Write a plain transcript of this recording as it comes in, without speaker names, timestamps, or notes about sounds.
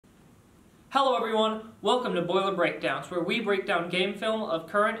Hello everyone, welcome to Boiler Breakdowns, where we break down game film of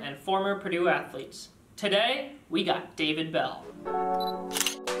current and former Purdue athletes. Today, we got David Bell.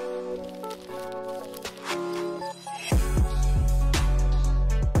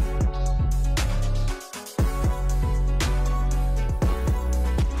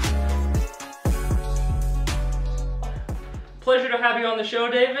 Pleasure to have you on the show,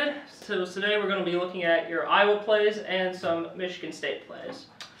 David. So today we're going to be looking at your Iowa plays and some Michigan State plays.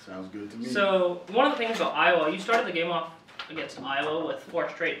 Sounds good to me. So, one of the things about Iowa, you started the game off against Iowa with 4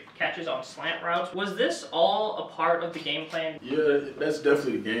 straight catches on slant routes. Was this all a part of the game plan? Yeah, that's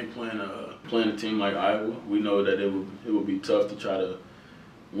definitely the game plan. Playing a team like Iowa, we know that it would be tough to try to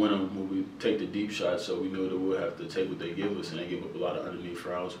win them when we take the deep shots, so we knew that we'll have to take what they give us, and they give up a lot of underneath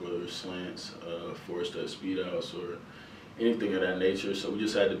routes, whether it's slants, forced speed outs, or anything of that nature. So we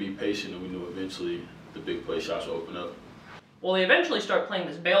just had to be patient, and we knew eventually the big play shots would open up. Well, they eventually start playing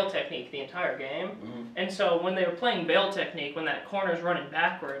this bail technique the entire game. And so when they were playing bail technique, when that corner's running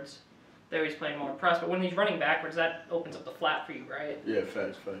backwards, there he's playing more press. But when he's running backwards, that opens up the flat for you, right? Yeah,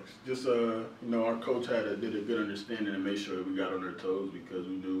 facts. Just, our coach did a good understanding and made sure that we got on their toes, because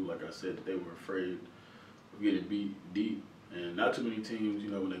we knew, like I said, that they were afraid of getting beat deep. And not too many teams,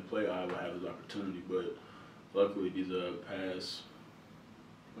 when they play Iowa, have this opportunity. But luckily, these past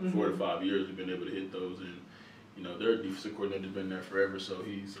 4 to 5 years, we've been able to hit those. And their defensive coordinator's been there forever, so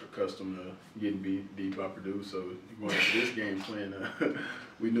he's accustomed to getting beat deep by Purdue. So going into this game plan,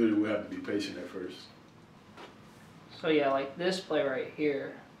 we knew that we had to be patient at first. So yeah, like this play right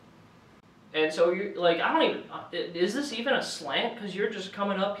here. And so you're like, I don't even, is this even a slant? Because you're just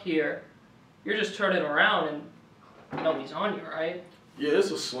coming up here, you're just turning around and nobody's on you, right? Yeah, it's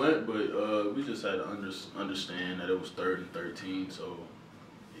a slant, but we just had to understand that it was 3rd and 13, so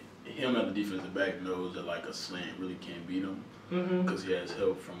him at the defensive back knows that like a slant really can't beat him, because he has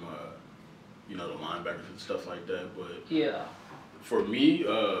help from the linebackers and stuff like that. But yeah, for me,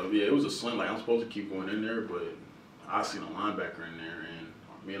 it was a slant. Like, I'm supposed to keep going in there, but I seen a linebacker in there,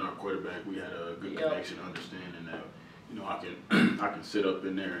 and me and our quarterback, we had a good connection, understanding that I can sit up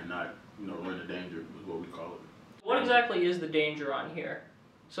in there and not run the danger, is what we call it. What exactly is the danger on here?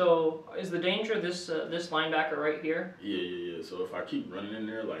 So is the danger this linebacker right here? Yeah. So if I keep running in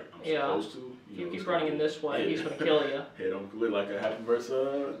there like I'm supposed to, if you keep running in this way, he's gonna kill you. Head on look like a happy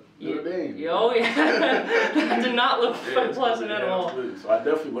versus Notre Dame. Oh yeah, that did not look pleasant at all. Absolutely. So I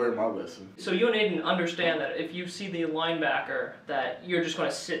definitely learned my lesson. So you and Aiden understand that if you see the linebacker, that you're just gonna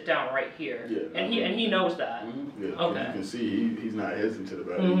sit down right here. Yeah. And he knows that. Yeah. Okay. You can see he's not hesitant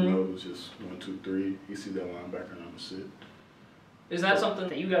about it. He knows just 1, 2, 3. He sees that linebacker and I'm gonna sit. Is that something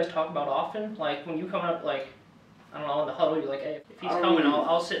that you guys talk about often? Like when you come up, like, I don't know, in the huddle, you're like, hey, if he's coming,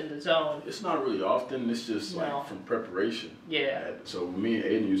 I'll sit in the zone. It's not really often. It's just like from preparation. Yeah. So me and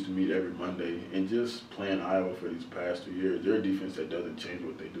Aiden used to meet every Monday, and just playing Iowa for these past 2 years, they're a defense that doesn't change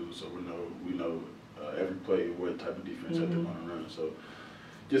what they do. So we know every play what type of defense that they're going to run. So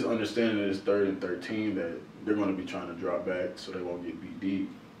just understanding that it's 3rd and 13, that they're going to be trying to drop back so they won't get beat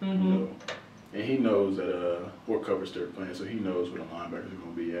deep. And he knows that what coverage they're playing, so he knows where the linebackers are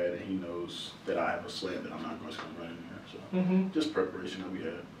going to be at, and he knows that I have a slant that I'm not just going to run in there. So just preparation that we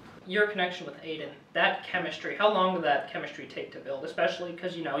had. Your connection with Aiden, that chemistry, how long did that chemistry take to build? Especially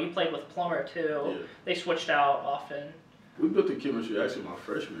because, you played with Plummer too. Yeah. They switched out often. We built the chemistry actually my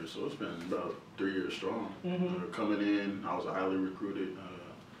freshman year, so it's been about 3 years strong. Coming in, I was a highly recruited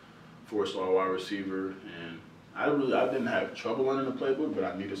 4-star wide receiver, and I didn't have trouble learning the playbook, but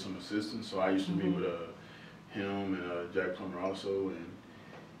I needed some assistance. So I used to meet with him and Jack Plummer also, and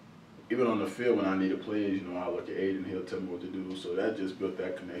even on the field when I needed plays, I look at Aiden, he'll tell me what to do. So that just built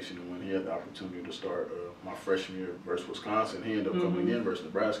that connection. And when he had the opportunity to start my freshman year versus Wisconsin, he ended up coming again versus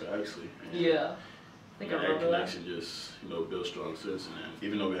Nebraska actually. And yeah, I think I remember that. Connection just built strong since. And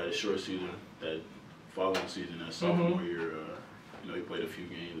even though we had a short season, that following season, that sophomore year. He played a few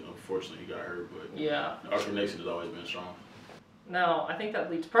games. Unfortunately, he got hurt, but yeah, our connection has always been strong. Now, I think that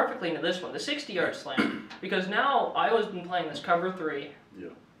leads perfectly into this one, the 60-yard slant, because now Iowa's been playing this cover 3. Yeah.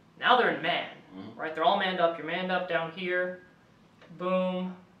 Now they're in man, right? They're all manned up. You're manned up down here.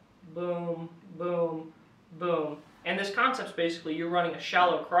 Boom, boom, boom, boom. And this concept's basically you're running a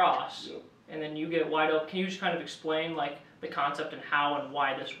shallow cross, and then you get wide open. Can you just kind of explain like the concept and how and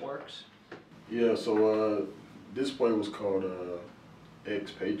why this works? Yeah. So this play was called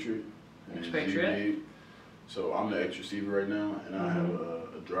X-Patriot. X-Patriot? So I'm the X receiver right now, and I have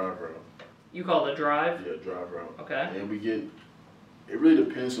a drive route. You call it a drive? Yeah, drive route. Okay. And it really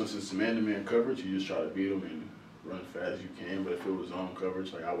depends on, since it's man-to-man coverage, you just try to beat them and run as fast as you can. But if it was zone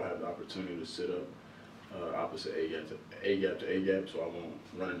coverage, like I would have the opportunity to sit up opposite A gap to A gap, so I won't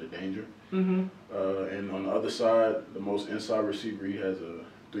run into danger. Mm-hmm. And on the other side, the most inside receiver, he has a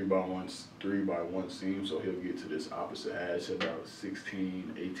 3x1 seam, so he'll get to this opposite hash about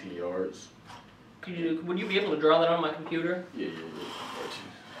 16, 18 yards. Would you be able to draw that on my computer? Yeah. Got you.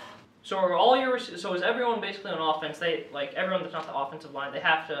 So are all your so is everyone basically on offense? They like everyone that's not the offensive line. They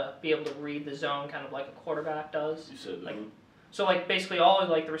have to be able to read the zone, kind of like a quarterback does. You said like, so like basically all of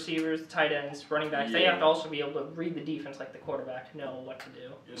like the receivers, the tight ends, running backs. Yeah. They have to also be able to read the defense like the quarterback, know what to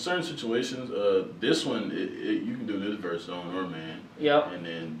do. In certain situations, this one you can do this versus zone or man. Yep. And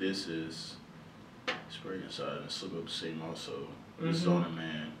then this is spring inside and slip up the seam also. This zone and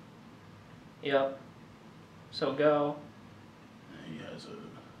man. Yep. So go. And he has a.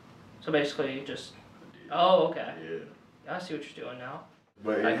 So basically just. Oh, okay. Yeah. I see what you're doing now.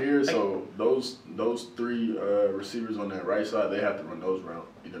 But in here, so those three receivers on that right side, they have to run those routes,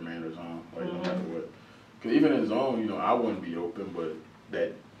 either man or zone, like no matter what. Because even in zone, you know, I wouldn't be open, but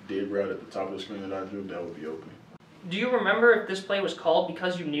that dig route at the top of the screen that I drew, that would be open. Do you remember if this play was called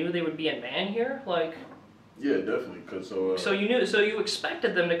because you knew they would be in man here, like? Yeah, definitely. Cause so you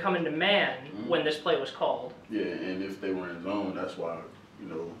expected them to come into man when this play was called. Yeah, and if they were in zone, that's why, you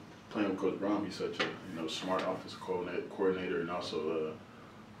know, playing with Coach Brown, he's such a smart offensive coordinator, and also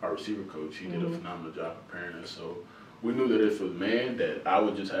our receiver coach. He did a phenomenal job preparing us. So we knew that if it was man, that I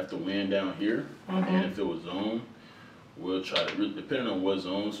would just have to win down here, and if it was zone, we'll try to, depending on what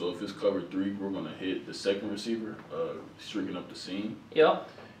zone. So if it's cover 3, we're gonna hit the second receiver, streaking up the seam. Yep.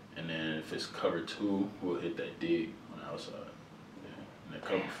 And then if it's cover 2, we'll hit that dig on the outside. Yeah. And then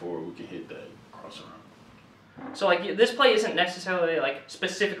cover 4, we can hit that cross around. So like this play isn't necessarily like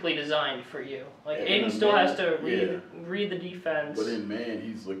specifically designed for you. Like Aiden still has to read the defense. But in man,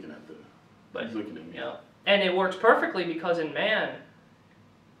 he's looking at he's looking at me. Yeah. And it works perfectly because in man,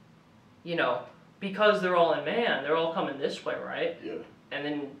 you know, because they're all in man, they're all coming this way, right? Yeah. And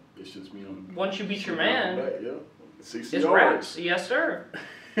then it's just me on. Once you beat your man, back, 60 it's yards. wraps. Yes, sir.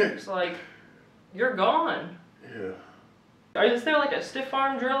 It's like you're gone. Yeah. Is there like a stiff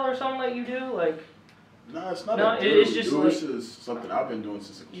arm drill or something that you do? Like. No, it's not. No, it's just like, this is something I've been doing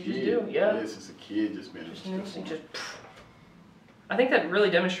since a kid. You just do, yeah. Since a kid, just been. I think that really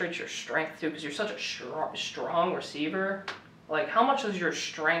demonstrates your strength too, because you're such a strong receiver. Like, how much does your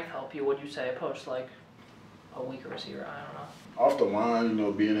strength help you? Would you say, opposed to like a weaker receiver? I don't know. Off the line, you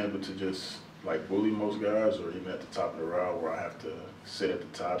know, being able to just like bully most guys, or even at the top of the route where I have to sit at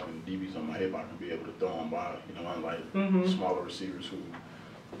the top and DB's on my hip, I can be able to throw them by. You know, unlike smaller receivers who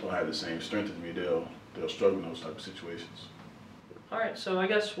don't have the same strength as me, they'll struggle in those type of situations. All right, so I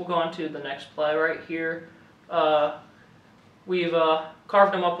guess we'll go on to the next play right here. We've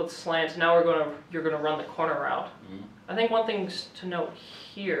carved them up with slants. Now you're gonna run the corner route. I think one thing to note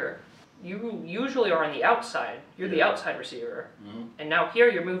here, you usually are on the outside. You're the outside receiver, and now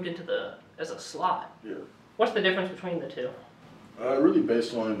here you're moved into as a slot. Yeah. What's the difference between the two? Really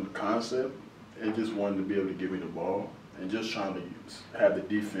based on concept, and just wanting to be able to give me the ball, and just trying to have the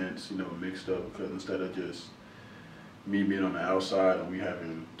defense, you know, mixed up, because instead of just me being on the outside and we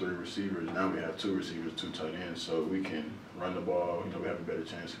having 3 receivers, now we have 2 receivers, 2 tight ends, so we can run the ball. You know, we have a better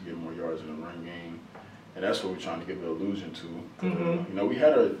chance to get more yards in the run game, and that's what we're trying to give an illusion to. You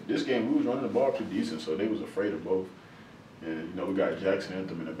know, this game we was running the ball pretty decent, so they was afraid of both. And you know, we got Jackson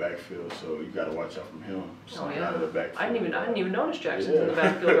Anthem in the backfield, so you got to watch out from him. Sneaking out of the backfield. I didn't even notice Jackson's in the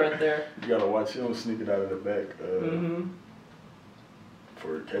backfield right there. You got to watch him sneaking out of the back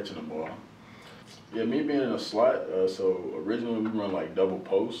for catching the ball. Yeah, me being in a slot, so originally we run like double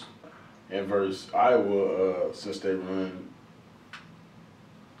post, and versus Iowa, since they run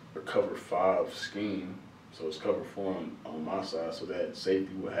a cover 5 scheme, so it's cover 4 on my side, so that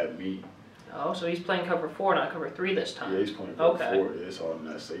safety will have me. Oh, so he's playing cover 4, not cover 3 this time. Yeah, he's playing cover 4. It's all in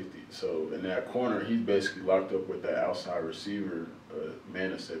that safety. So in that corner, he's basically locked up with that outside receiver,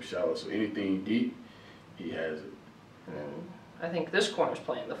 man that's step shallow. So anything deep, he has it. I think this corner's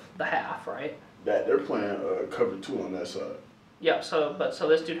playing the half, right? That they're playing cover 2 on that side. Yeah. So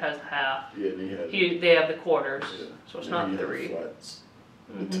this dude has the half. Yeah, and he has. They have the quarters. Yeah. So it's not 3. The flats.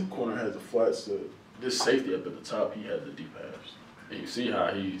 The corner has the flats. This safety up at the top, he has the deep halves. And you see how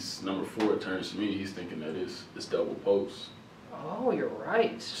he's number 4 turns to me. He's thinking that it's double post. Oh, you're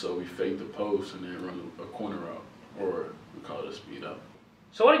right. So we fake the post and then run a corner out, or we call it a speed out.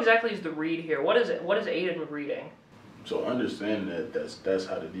 So what exactly is the read here? What is it? What is Aiden reading? So understanding that that's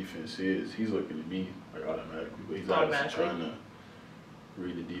how the defense is. He's looking at me like automatically, but he's obviously trying to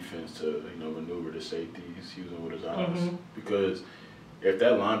read the defense to maneuver the safeties, using with his eyes. Because if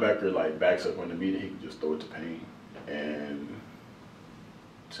that linebacker like backs up on the meter, he can just throw it to Payne, and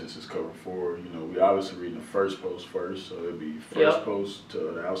since it's cover 4, you know, we obviously reading the first post first, so it'd be first post to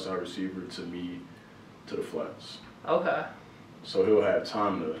the outside receiver to me to the flats. Okay. So he'll have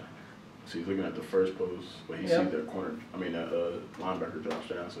time to. So he's looking at the first post, but he sees that corner. I mean, that linebacker drops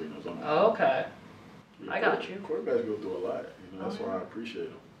down, so he knows I'm. Okay. Yeah, I got you. Quarterbacks go through a lot. You know, that's why I appreciate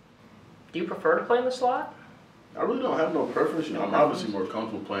them. Do you prefer to play in the slot? I really don't have no preference. You know, I'm obviously more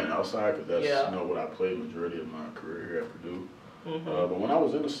comfortable playing outside because that's you know what I played majority of my career here at Purdue. But when I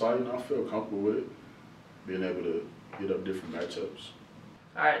was in the slot, you know, I feel comfortable with it, being able to get up different matchups.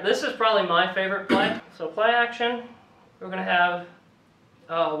 All right, this is probably my favorite play. So play action. We're gonna have.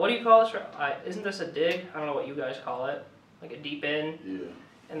 What do you call this? Isn't this a dig? I don't know what you guys call it. Like a deep in. Yeah.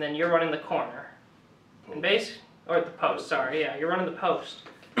 And then you're running the corner. And or the post. Sorry, yeah, you're running the post.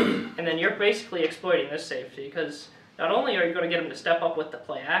 And then you're basically exploiting this safety because not only are you going to get him to step up with the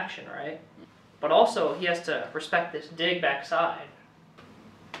play action, right? But also he has to respect this dig backside.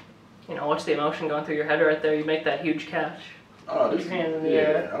 You know, what's the emotion going through your head right there? You make that huge catch. Oh, your hand in the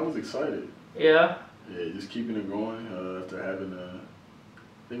air. I was excited. Yeah. Yeah, just keeping it going after having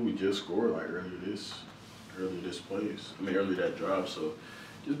I think we just scored like earlier this place. I mean, earlier that drive. So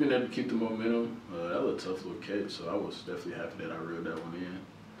just being able to keep the momentum. That was a tough little catch. So I was definitely happy that I reeled that one in.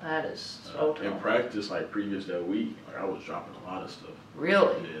 That is so tough. In practice, like previous that week, like I was dropping a lot of stuff.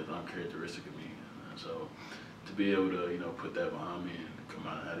 Really? Yeah, it's uncharacteristic of me. So to be able to, you know, put that behind me and come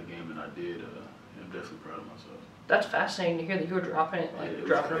out and have a game that I did, I'm definitely proud of myself. That's fascinating to hear that you were dropping it, like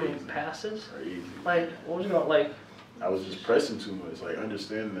dropping passes. Crazy. Like, what was it about, like? I was just pressing too much. Like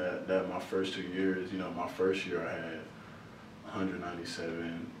understanding that my first 2 years, you know, my first year I had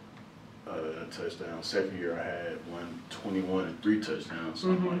 197 touchdowns. Second year I had 121 and 3 touchdowns. So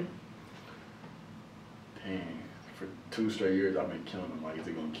I'm like, dang, for 2 straight years I've been killing them. Like, is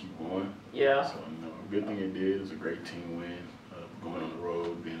it gonna keep going? Yeah. So you know, good thing it did. It was a great team win. Going on the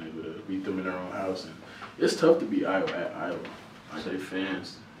road, being able to beat them in their own house, and it's tough to beat Iowa at Iowa. Like their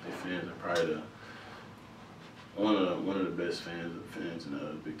fans are probably one of the best fans in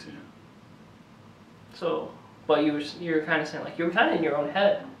the Big Ten. So, but you were kind of saying like you were kind of in your own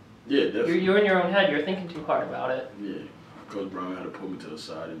head. Yeah, definitely. You're in your own head. You're thinking too hard about it. Yeah, Coach Brown had to pull me to the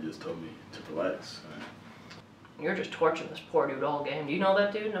side and just told me to relax. You're just torching this poor dude all game. Do you know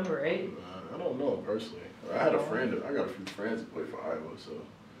that dude, number 8? I don't know him personally. I had a friend. I got a few friends that play for Iowa, so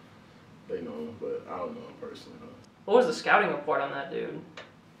they know him, but I don't know him personally. No. What was the scouting report on that dude?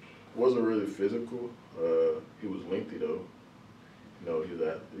 Wasn't really physical. He was lengthy though. You know, he's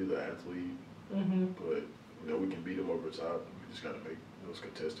an athlete. But you know, we can beat him over top. We just got to make those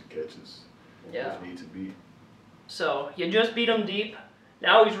contested catches. Yeah. Which need to be. So you just beat him deep.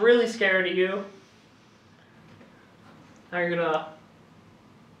 Now he's really scared of you. Now you're gonna.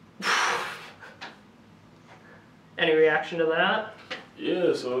 Any reaction to that?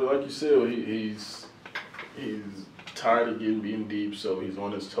 Yeah, so like you said, he's tired of getting beaten deep, so he's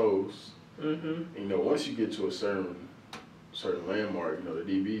on his toes. You know, once you get to a certain landmark, you know, the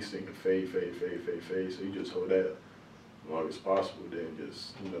DB's thinking fade. So you just hold that as long as possible, then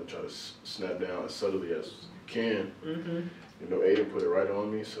just, you know, try to snap down as subtly as you can. You know, Aiden put it right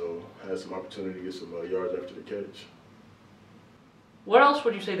on me, so I had some opportunity to get some yards after the catch. What else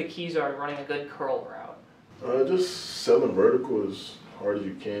would you say the keys are to running a good curl route? Just selling vertical as hard as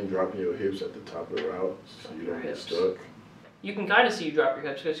you can, dropping your hips at the top of the route so you don't get stuck. You can kind of see you drop your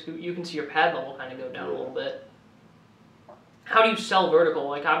hips because you can see your pad level kind of go down a little bit. How do you sell vertical?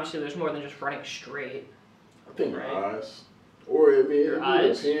 Like, obviously there's more than just running straight. I think eyes. Or, I mean, it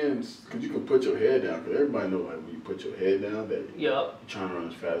really depends, because you can put your head down, because everybody knows, like, when you put your head down, that you're trying to run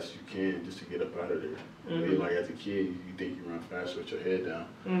as fast as you can just to get up out of there. I mean, like, as a kid, you think you run faster with your head down.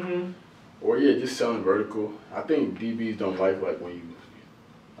 Or, yeah, just selling vertical. I think DBs don't like when you,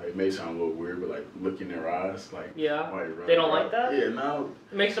 like, it may sound a little weird, but, like, look in their eyes, like, why you running? They don't like that? Yeah, no.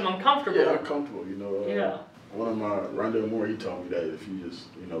 It makes them uncomfortable. Yeah, uncomfortable, you know. One of my, Rondell Moore, he told me that if you just,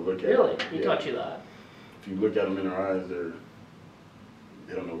 you know, look at Really? He taught you that? If you look at them in their eyes, they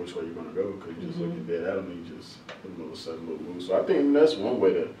don't know which way you're going to go because you're just looking dead at them and you just put them a sudden little move. So I think that's one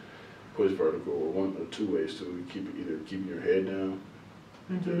way to push vertical, or 1 or 2 ways to either keeping your head down,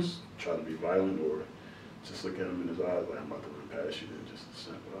 just try to be violent, or just look at him in his eyes like I'm about to run past you and just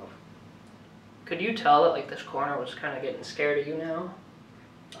snap it off. Could you tell that like this corner was kind of getting scared of you now?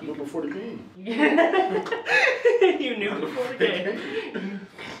 I knew before the game. You knew before the game.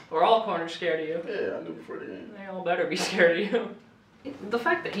 We're all corners scared of you. Yeah, I knew before the game. They all better be scared of you. The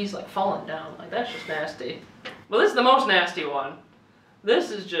fact that he's like falling down, like that's just nasty. Well, this is the most nasty one.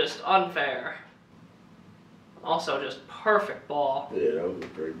 This is just unfair. Also, just perfect ball. Yeah, that was a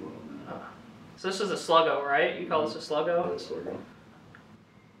great ball, man. So this is a sluggo, right? You call this a sluggo? Yeah, sluggo.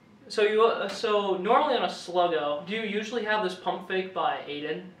 So normally on a sluggo, do you usually have this pump fake by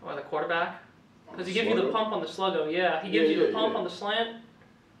Aiden or the quarterback? Because he gives you the pump on the sluggo. Yeah, he gives you the pump on the slant.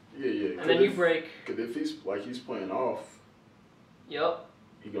 Yeah. And then you break. Because if he's playing off. Yep.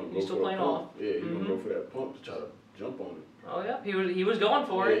 He's going to go He's still for playing that pump. off. Yeah, he's going to go for that pump to try to jump on it. Oh yeah, he was going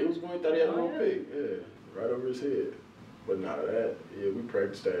for it. Yeah, he was going. Thought he had a little pick. Yeah, right over his head. But not that. Yeah, we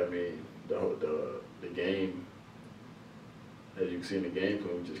practiced that. I mean, the game. As you can see in the game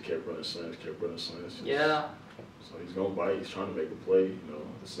plan, we just kept running slants. Yeah. So he's gonna bite. He's trying to make a play. You know,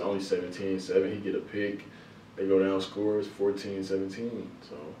 it's only 17-7. He get a pick. They go down scores 14-17.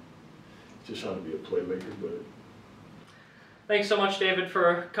 So just trying to be a playmaker, but. Thanks so much, David,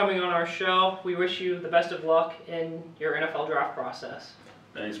 for coming on our show. We wish you the best of luck in your NFL draft process.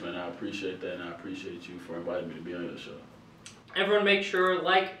 Thanks, man. I appreciate that, and I appreciate you for inviting me to be on your show. Everyone make sure,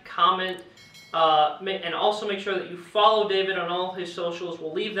 like, comment, and also make sure that you follow David on all his socials.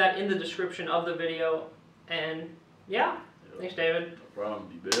 We'll leave that in the description of the video. And, yeah. Yep. Thanks, David. No problem.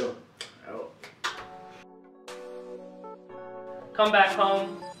 Be Bill. Out. Come back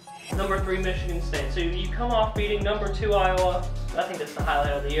home. Number 3 Michigan State. So you come off beating number 2 Iowa. I think that's the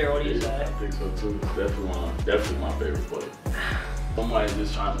highlight of the year. What do you say? I think so too. It's definitely my favorite play. Somebody's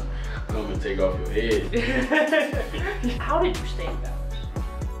just trying to come and take off your head. How did you stay back?